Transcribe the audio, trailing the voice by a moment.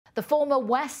The former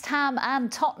West Ham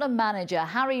and Tottenham manager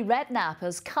Harry Redknapp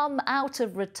has come out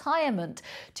of retirement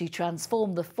to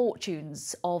transform the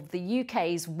fortunes of the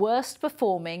UK's worst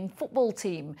performing football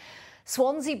team.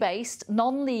 Swansea-based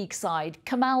non-league side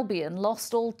Cwm Albion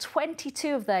lost all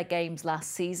 22 of their games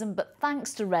last season, but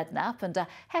thanks to Redknapp and a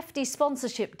hefty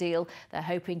sponsorship deal, they're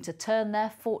hoping to turn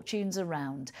their fortunes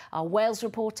around. Our Wales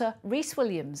reporter Rhys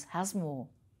Williams has more.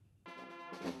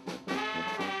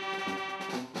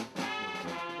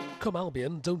 Cwm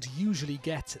Albion don't usually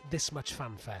get this much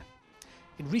fanfare.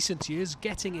 In recent years,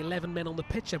 getting 11 men on the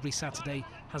pitch every Saturday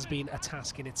has been a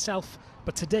task in itself,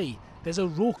 but today there's a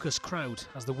raucous crowd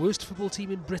as the worst football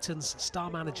team in Britain's star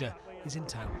manager is in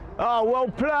town. Oh, well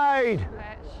played!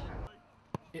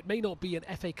 It may not be an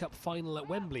FA Cup final at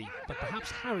Wembley, but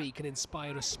perhaps Harry can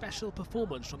inspire a special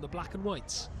performance from the Black and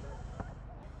Whites.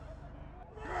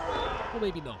 Or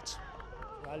maybe not.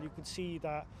 Well, you can see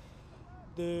that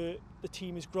the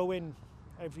team is growing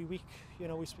every week. You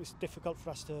know, it's difficult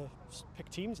for us to pick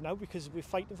teams now because we're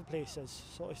fighting for places.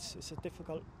 So it's a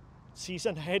difficult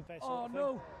season ahead. Oh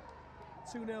no,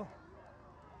 2-0.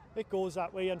 It goes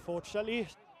that way, unfortunately.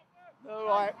 All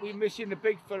right, we're missing the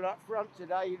big fella up front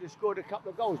today. He'd have scored a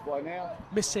couple of goals by now.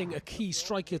 Missing a key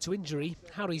striker to injury,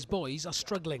 Harry's boys are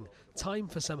struggling. Time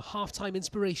for some half-time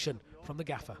inspiration from the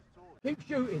gaffer. Keep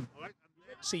shooting.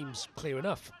 Seems clear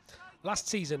enough. Last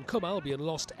season, Cwm Albion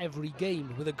lost every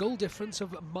game with a goal difference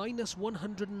of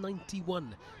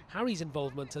 -191. Harry's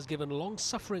involvement has given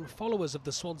long-suffering followers of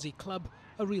the Swansea club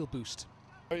a real boost.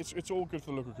 It's all good for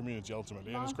the local community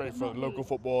ultimately, and it's great for local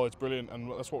football. It's brilliant,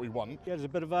 and that's what we want. Yeah, there's a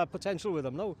bit of potential with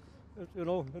them now. You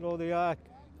know they are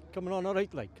coming on all right,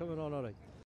 coming on all right.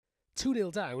 2-0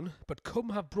 down, but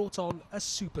Cwm have brought on a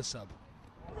super sub.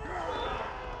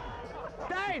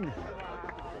 Dan!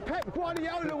 Pep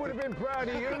Guardiola would have been proud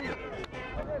of you.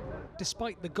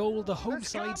 Despite the goal, the home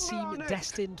side seem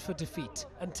destined for defeat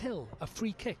until a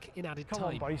free kick in added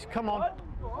time. Come on, boys, come on.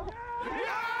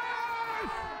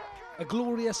 A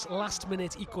glorious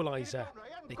last-minute equaliser.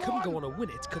 They couldn't go on and win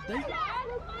it, could they?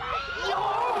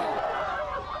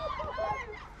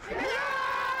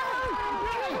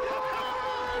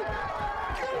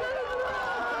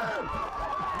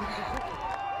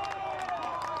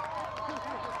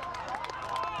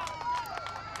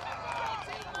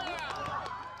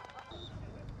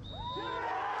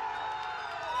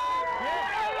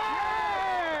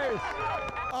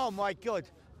 Oh my God,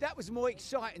 that was more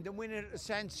exciting than winning at the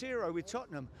San Siro with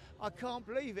Tottenham. I can't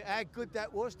believe it, how good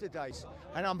that was today.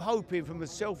 And I'm hoping from a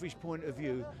selfish point of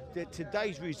view that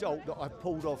today's result that I've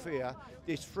pulled off here,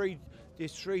 this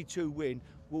 3-2 win,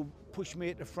 will push me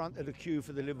at the front of the queue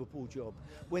for the Liverpool job.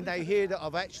 When they hear that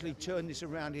I've actually turned this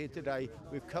around here today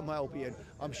with Cwm Albion,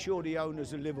 I'm sure the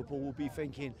owners of Liverpool will be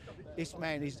thinking, this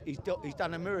man, he's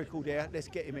done a miracle there, let's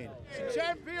get him in.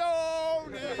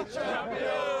 Champion!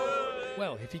 Champion!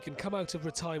 Well, if he can come out of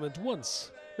retirement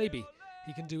once, maybe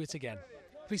he can do it again.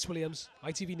 Rhys Williams,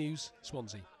 ITV News,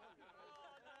 Swansea.